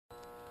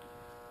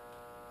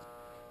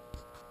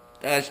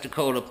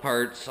Dakota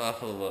parts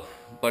off of a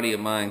buddy of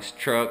mine's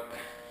truck.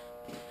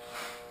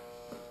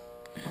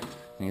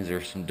 These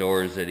are some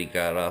doors that he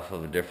got off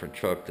of a different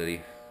truck that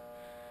he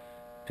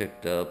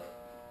picked up.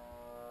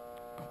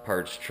 A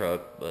parts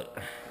truck, but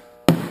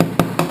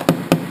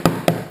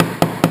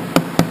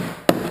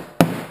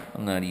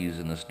I'm not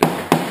using this door.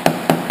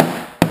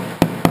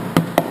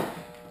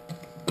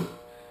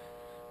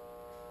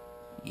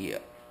 Yeah,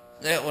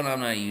 that one I'm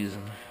not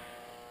using.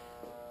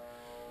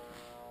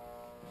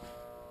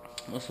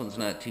 This one's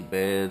not too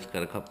bad. It's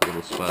got a couple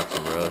little spots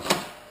of rust.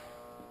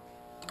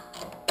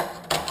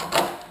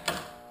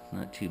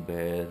 Not too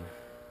bad.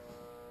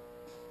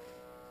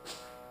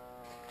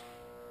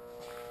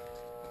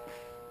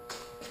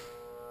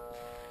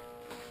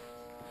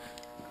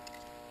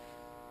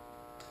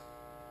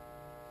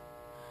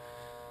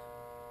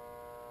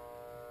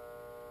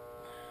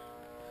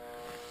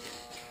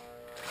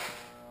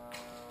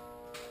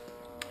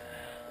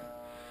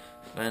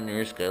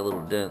 Fender's got a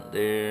little dent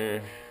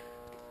there.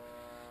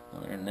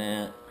 Other than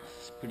that,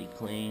 it's pretty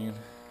clean.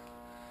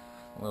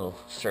 A little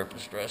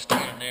surface rust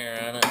in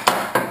there on it.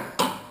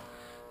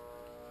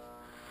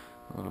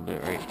 A little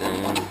bit right there.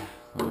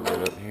 A little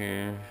bit up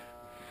here.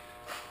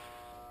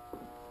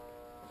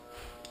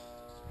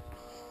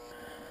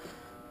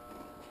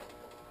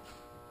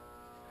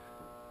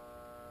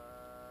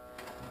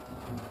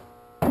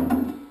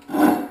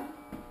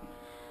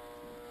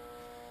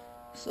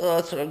 So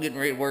that's what I'm getting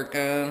ready to work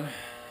on.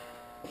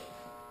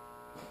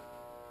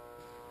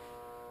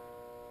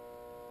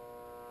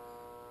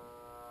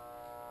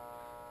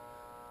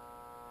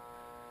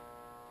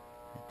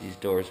 These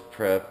doors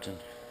prepped and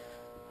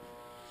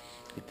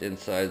get the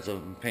insides of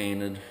them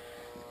painted.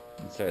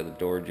 Inside the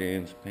door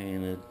jambs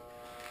painted.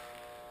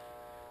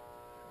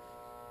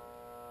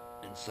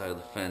 Inside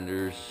the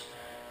fenders.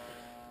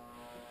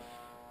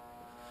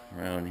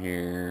 Around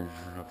here,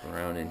 up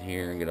around in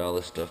here, and get all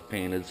this stuff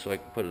painted so I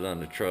can put it on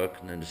the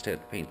truck and then just have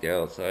to paint the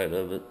outside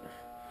of it.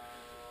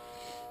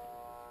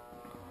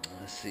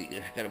 Let's see,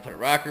 I gotta put a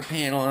rocker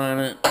panel on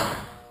it.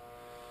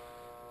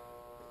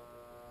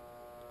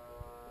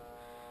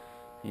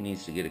 He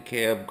needs to get a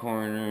cab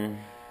corner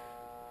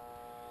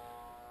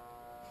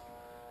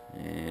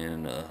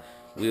and a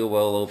wheel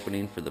well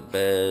opening for the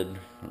bed.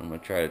 I'm going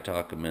to try to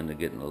talk him into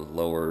getting a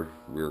lower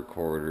rear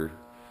quarter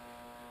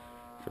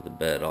for the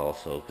bed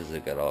also, because they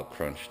got all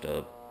crunched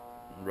up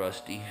and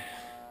rusty.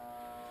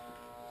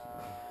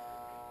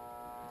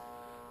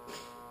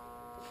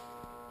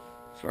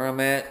 That's where I'm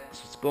at.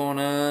 That's what's going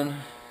on.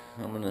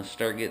 I'm going to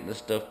start getting this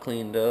stuff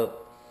cleaned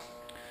up.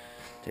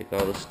 Take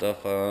all this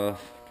stuff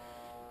off.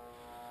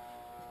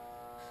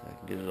 I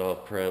can get it all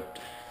prepped.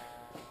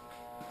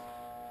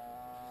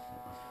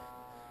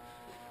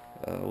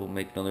 We'll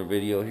make another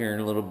video here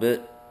in a little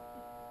bit.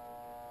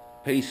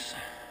 Peace.